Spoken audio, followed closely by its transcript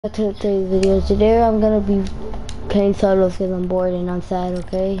To today's videos. Today I'm gonna be playing solos because I'm bored and I'm sad,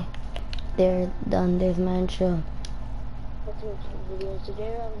 okay? They're done, there's my intro.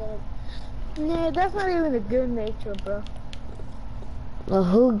 Nah, that's not even a good nature, bro. Well,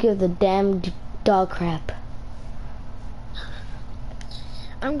 who gives a damn dog crap?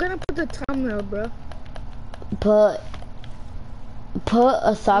 I'm gonna put the thumbnail, bro. Put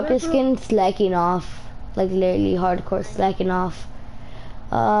a soccer skin slacking off. Like literally hardcore slacking off.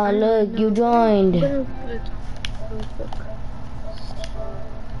 Look, you joined.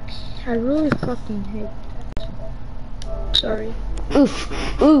 I really fucking hate that. Sorry. Oof,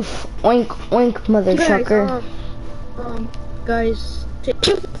 oink, oink, mother trucker. Guys, thank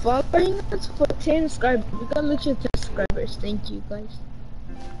you for following us for 10 subscribers. We got literally 10 subscribers. Thank you, guys.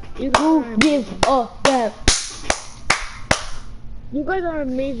 Who gives a damn? You guys are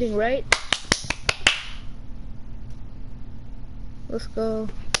amazing, right? Let's go.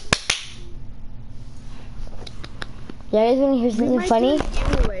 You guys wanna hear something funny?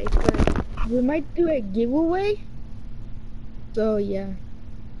 We might do a giveaway. So yeah.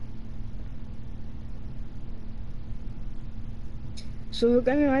 So we're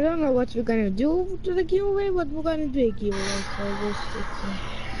gonna, I don't know what we're gonna do to the giveaway, but we're gonna do a giveaway. So we'll see.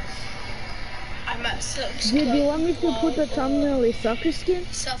 I'm at Silk's Do you want me to put the thumbnail a soccer skin?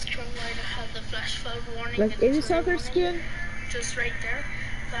 South Carolina had the flash flood warning. Like any soccer skin? Just right there.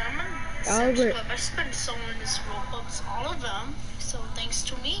 But I'm on Albert. Club. I spent so many this Roblox, all of them. So thanks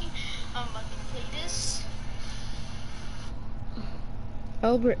to me, I can play this.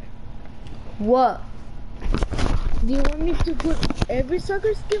 Albert. What? Do you want me to put every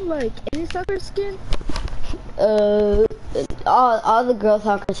soccer skin, like any soccer skin? All the girl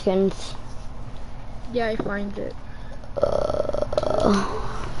soccer skins. Yeah, I find it.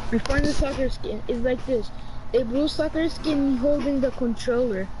 I find the soccer skin. It's like this. A blue soccer skin holding the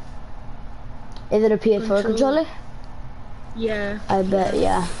controller. Is it a PS4 controller? Yeah. I bet,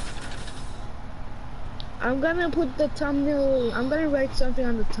 yeah. I'm gonna put the thumbnail, I'm gonna write something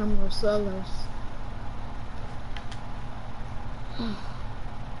on the thumbnail, solos.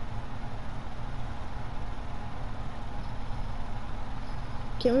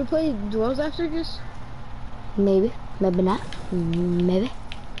 Can we play duels after this? Maybe, maybe not, maybe.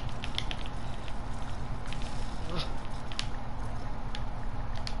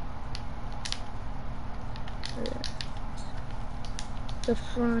 The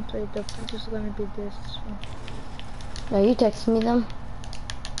front, wait, the front is gonna be this one. Are you texting me them?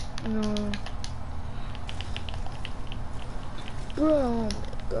 No. Bro, oh my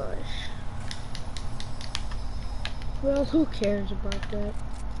gosh. Well, who cares about that?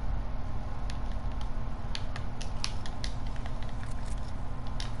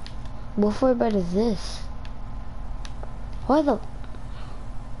 What for bed is this? Why the?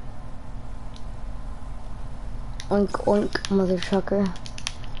 Oink oink, mother trucker.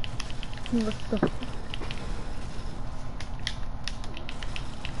 What the?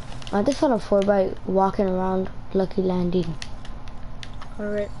 I just saw a 4x walking around Lucky Landing.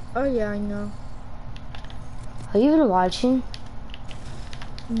 Alright. Oh yeah, I know. Are you even watching?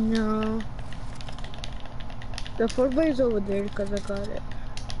 No. The 4x is over there because I got it.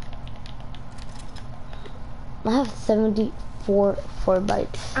 I have 74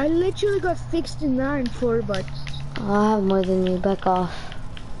 4x. I literally got 69 4x. I have more than you. Back off.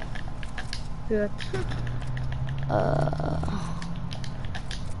 Good.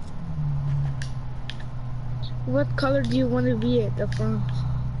 What color do you want to be at the front?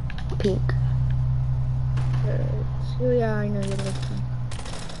 Pink. So yeah, I know you're looking.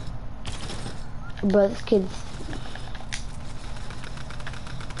 But this kid's.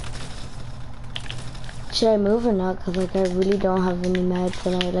 Should I move or not? Cause like I really don't have any meds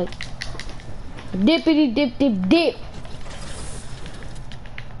and I like dippity dip dip dip.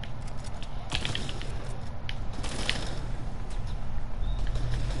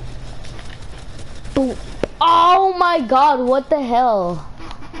 Boom. Oh my god, what the hell?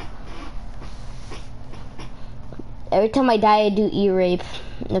 Every time I die I do E-rape.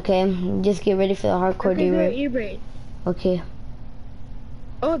 Okay, just get ready for the hardcore E-rape. E-rape. Okay.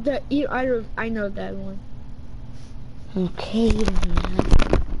 Oh, the I know that one. Okay.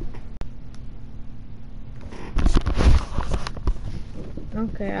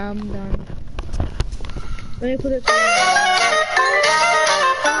 Okay, I'm done. Let me put it.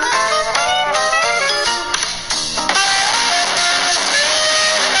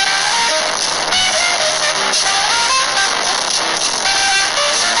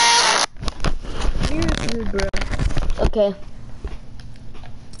 Seriously, bro. Okay.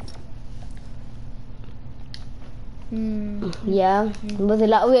 Yeah, was it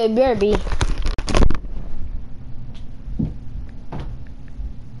like with BRB?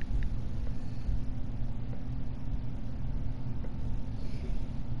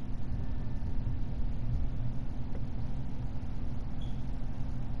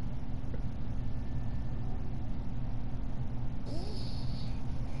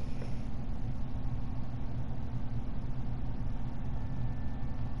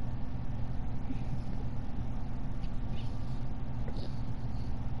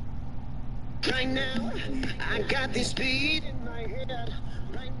 Right now, I got this beat in my head.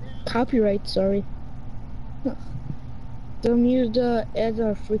 Right now. Copyright, sorry. Don't use the ads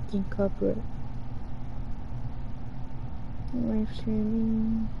are freaking copyright. Live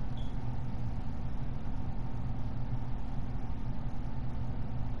streaming.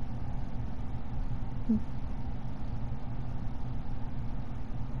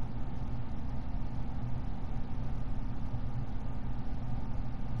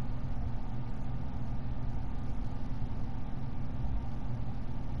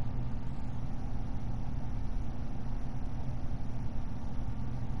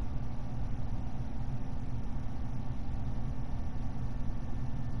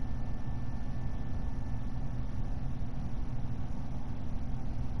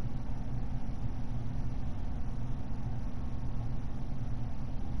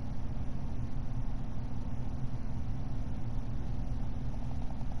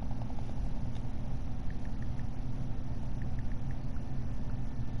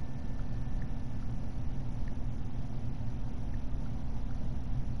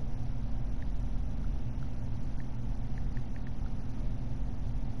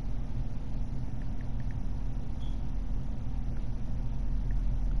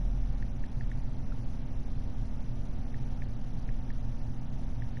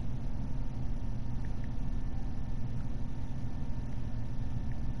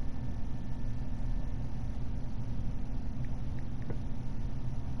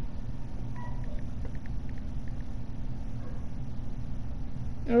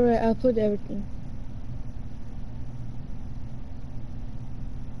 Alright, I'll put everything.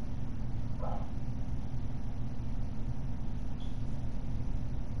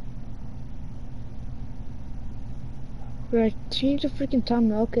 Right, change the freaking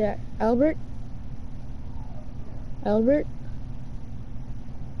thumbnail. Okay, Albert? Albert?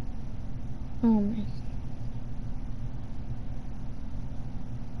 Oh man.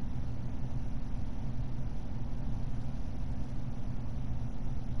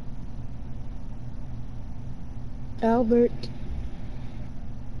 Albert.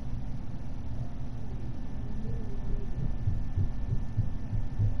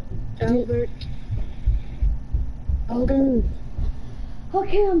 Albert. Albert.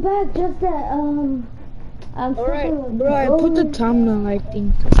 Okay, I'm back. Just that I'm Alright, bro, I put the thumbnail, I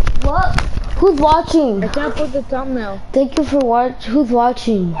think. What? Who's watching? I can't put the thumbnail. Thank you for watch. Who's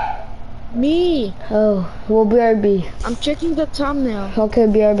watching? Me! Oh, well, BRB. I'm checking the thumbnail. Okay,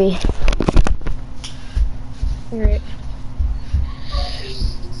 BRB. Alright.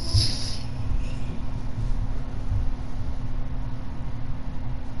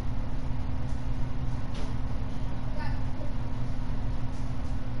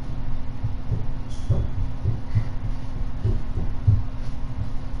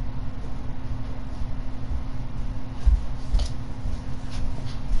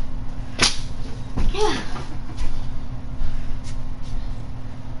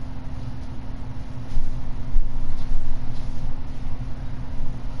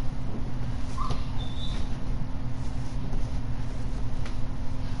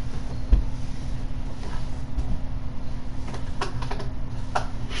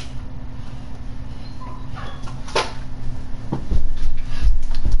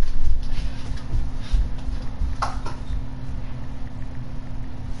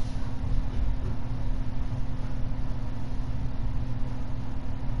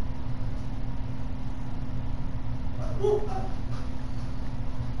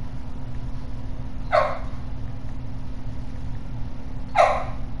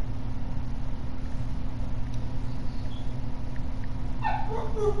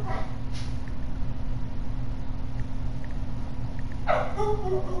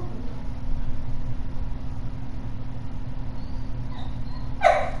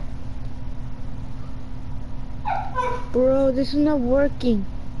 Bro, this is not working.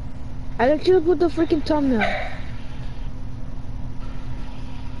 I actually put the freaking thumbnail.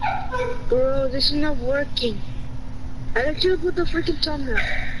 Bro, this is not working. I actually put the freaking thumbnail.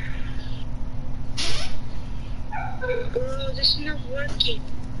 Bro, this is not working.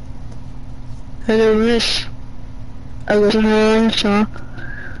 Hello, Miss. I was in the song.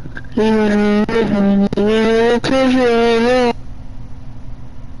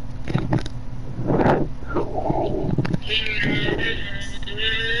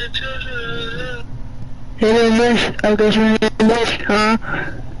 I guess we need this, huh?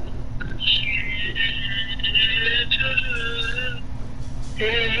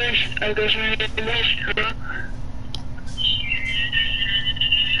 I guess we need this, huh?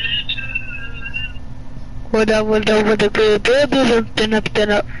 What up,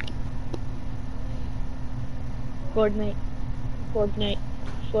 turn up. Fortnite.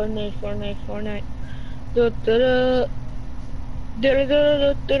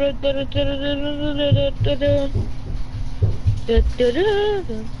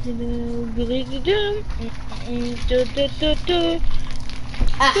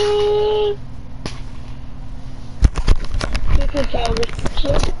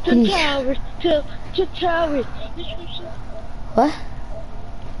 Towers. What?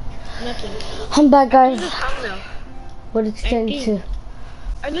 Nothing. I'm back, guys. This is thumbnail. What did it turn to?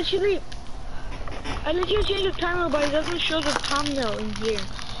 I literally changed the timer, but it doesn't show the thumbnail in here.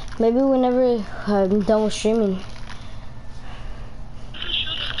 Maybe whenever I'm done with streaming.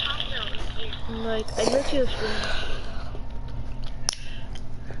 Like, I literally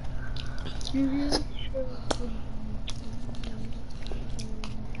streamed.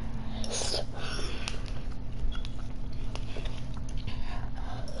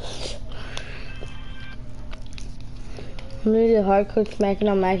 I'm really hardcore smacking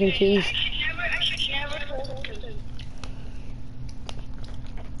on mac and cheese.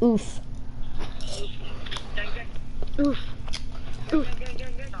 Oof. Oof. Oof.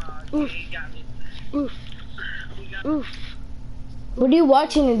 Oof. Oof. Oof. What are you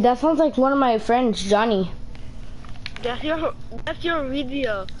watching? That sounds like one of my friends, Johnny. That's your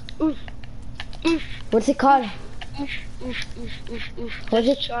video. Oof. Oof. What's it called? Oof. Oof. Oof. Oof. Oof. What's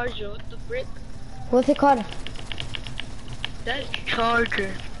That's it? Charger. What the frick? What's it called? That's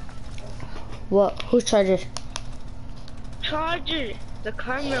Charger. What? Who's charged? Charger. The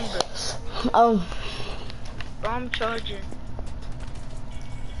car member. Oh. Bomb Charger.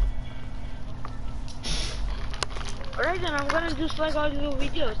 Alright then, I'm gonna just like all your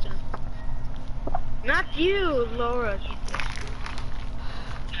videos then. Not you, Laura.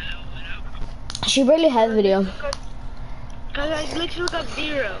 She barely has video. Cause I literally got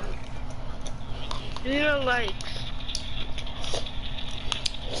 0 likes.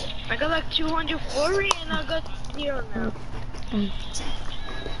 I got like 240 and I got 0 now.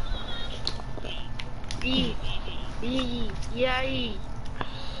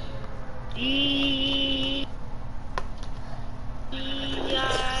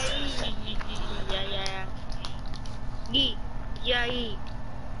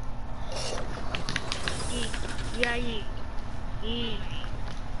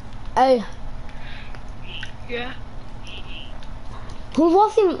 Hey, Yeah.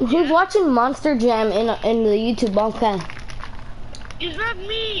 who's watching Monster Jam in the YouTube okay? It's not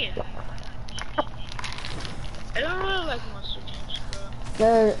me. I don't really like Monster Jams,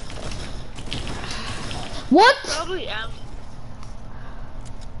 bro. What? Probably am.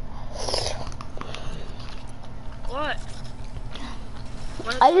 What?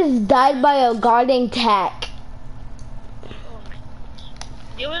 I just died by a guarding tack.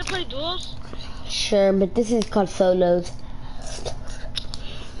 You wanna play duels? Sure, but this is called solos.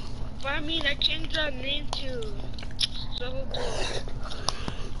 But I mean, I changed the name to Solo Duels.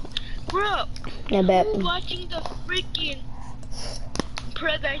 Bro, I bet. who's watching the freaking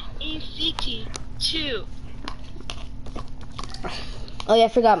Paradise in City 2? Oh yeah, I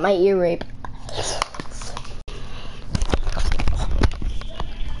forgot my ear rape.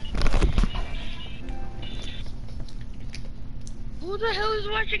 Who the hell is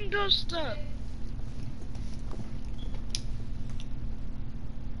watching those stuff?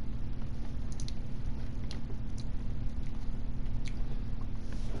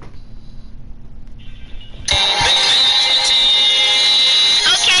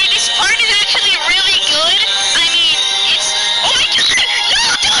 Okay, this part is actually really good. I mean, it's... Oh my god! No,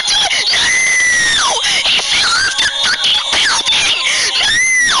 don't do it! No! He fell off the fucking building!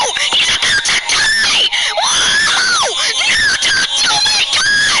 No! He's about to die! Whoa! No, don't! Oh my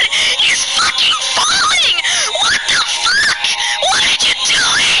god! He's fucking falling! What the fuck? What are you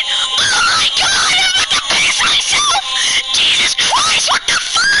doing? Oh my god! I'm about to piss myself! Jesus Christ, what the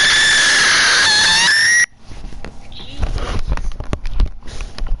fuck?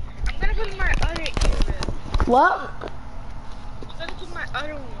 I'm gonna put my other ear. What? I'm gonna put my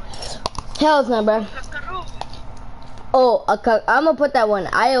other one. Hell's no, bro. Oh, okay. I'm gonna put that one.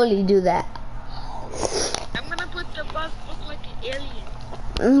 I only do that. I'm gonna put the bug Alien.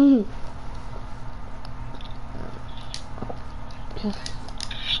 Mm.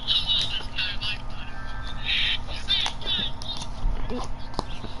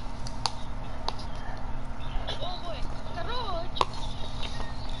 Oh boy. Karoj.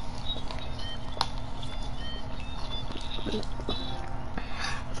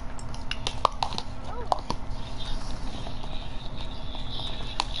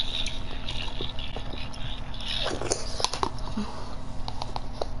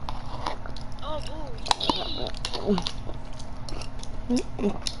 Oh boy.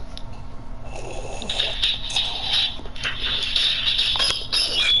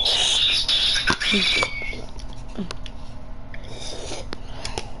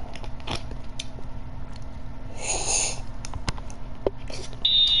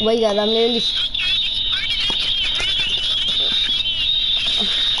 Wait, God, I'm nearly.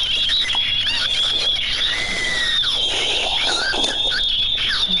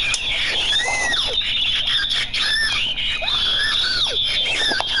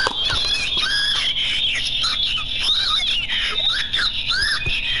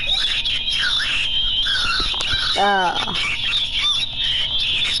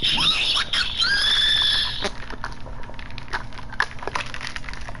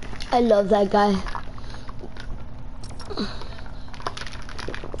 I love that guy.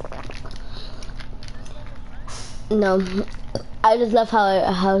 No, I just love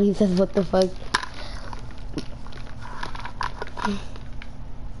how he says what the fuck.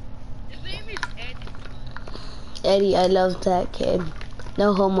 His name is Eddie. Eddie, I love that kid.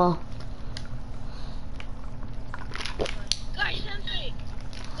 No homo. Guys, Sensei.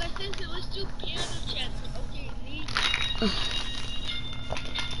 Guys, Sensei, let's do piano chants. Okay, lead.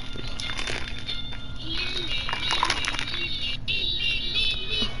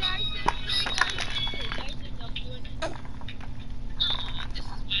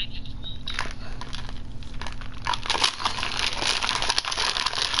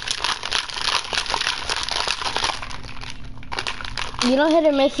 You don't hit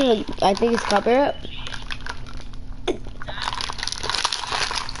or miss in the, I think it's copyright.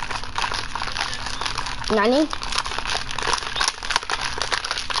 Nani?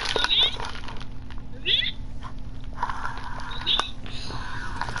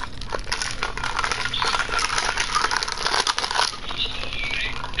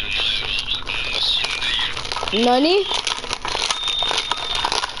 Nani?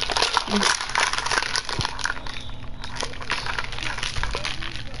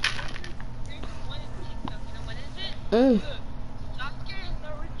 Mm. Sasuke and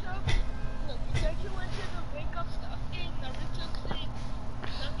Naruto. Look, Itachi went to the wake up Sasuke and Naruto saying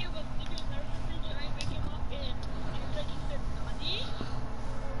Sasuke was sleeping and Naruto said, "Should I wake him up?" And Itachi said, "Nani?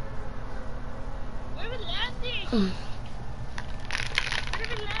 Where are we landing? Where are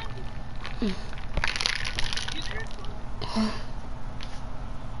we landing? You there, Nani?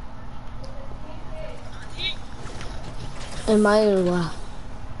 Am I or what?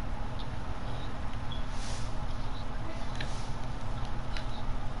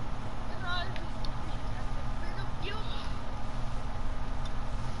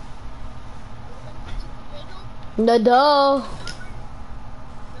 No, no.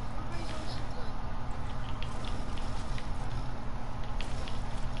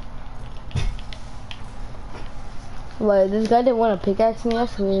 Wait, this guy didn't want to pickaxe me?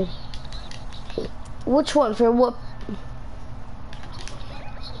 That's weird. Which one? For what?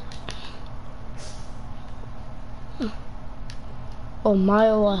 Oh my,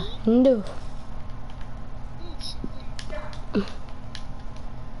 no.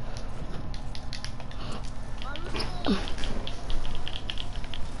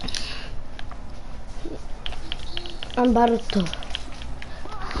 I'm Baruto.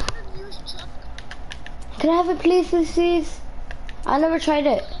 Can I have it, please, please? I never tried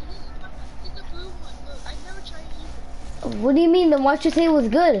it. What do you mean? Then why'd you say it was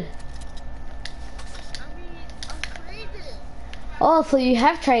good? Oh, so you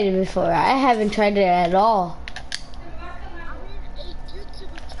have tried it before. I haven't tried it at all.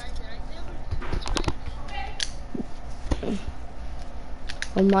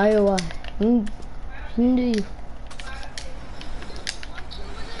 Oh my, Hindi.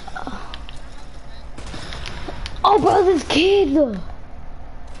 Oh, bro, this kid.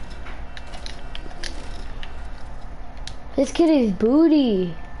 This kid is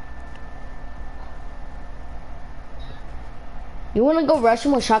booty. You wanna go rush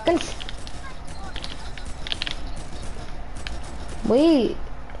him with shotguns? Wait.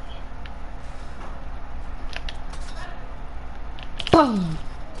 Boom.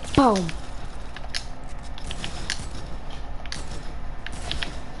 Boom.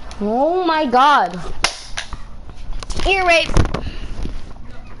 Oh my god. Ear rape. Ear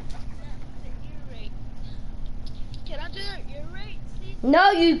rape. Can I do an ear rape, please?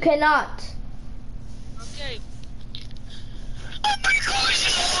 No, you cannot. Okay. Oh my gosh,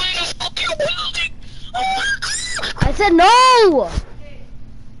 this is like a fucking building! Oh my god! I said no.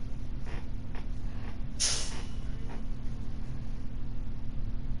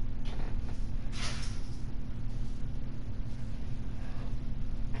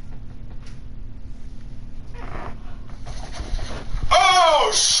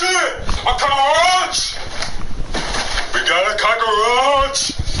 Oh shit! A cockroach! We got a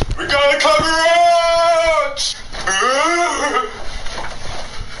cockroach! We got a cockroach!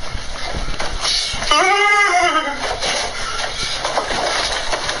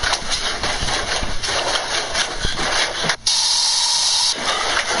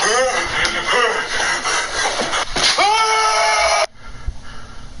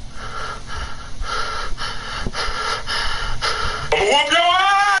 I'ma whoop your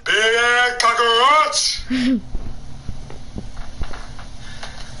ass! Big ass cockroach!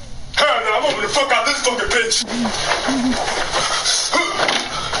 Hell no, I'm opening the fuck out this fucking bitch!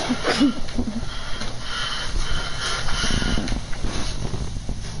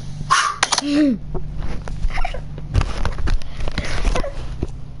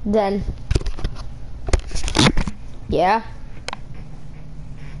 Then. Yeah.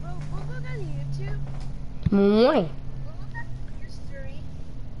 Bro, go look at YouTube. Moi. Go look at history.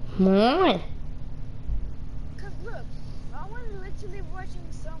 Moi. Cause look, I was literally watching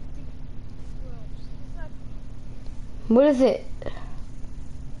something. Bro, it's like, What is it?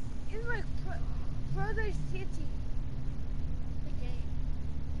 it's like Further City. The game.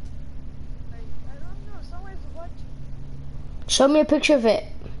 Like, I don't know, someone's watching. Show me a picture of it.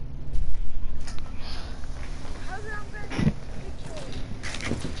 How's it I'm gonna take a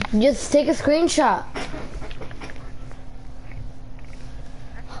picture? Just take a screenshot.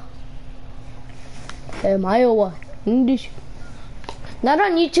 Iowa. English. Not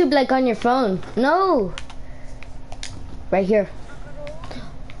on YouTube, like on your phone. No. Right here.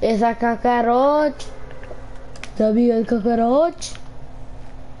 Is a cockroach. Sabi el cockroach.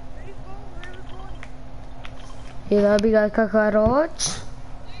 Where you going? Where you going? Is a big cockroach.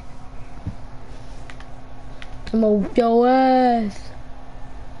 I'm gonna whoop your ass.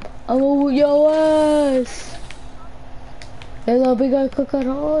 I'm gonna whoop your ass. Is a big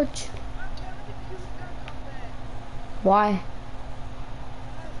cockroach. Why?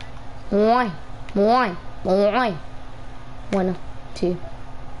 Why? Why? Why? 1, 2,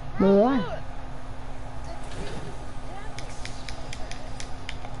 1.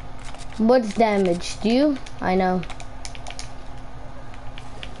 What's damaged? You? I know.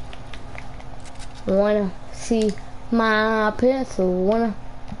 Wanna see my pencil? Wanna?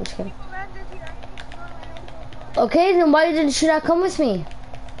 Just kidding. Okay, then why didn't you not come with me?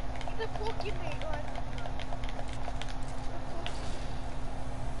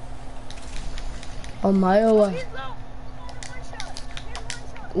 Oh my!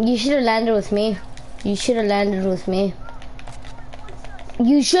 You should have landed with me. You should have landed with me.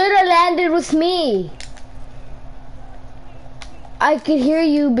 You should have landed with me. I could hear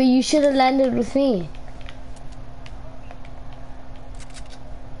you, but you should have landed with me.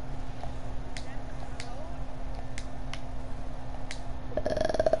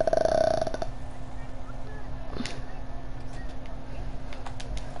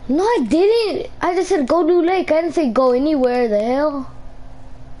 No, I didn't. I just said go to lake. I didn't say go anywhere. The hell?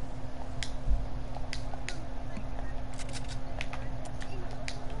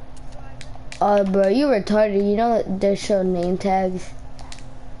 Bro, you retarded. You know that they show name tags.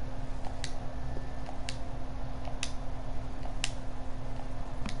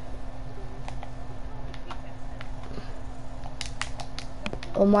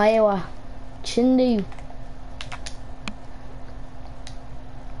 Omaewa, Chindu.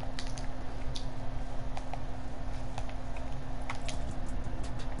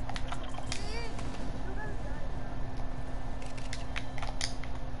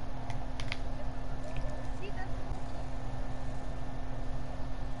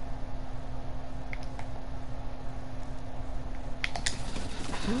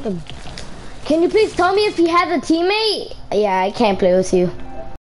 Can you please tell me if you have a teammate? Yeah, I can't play with you.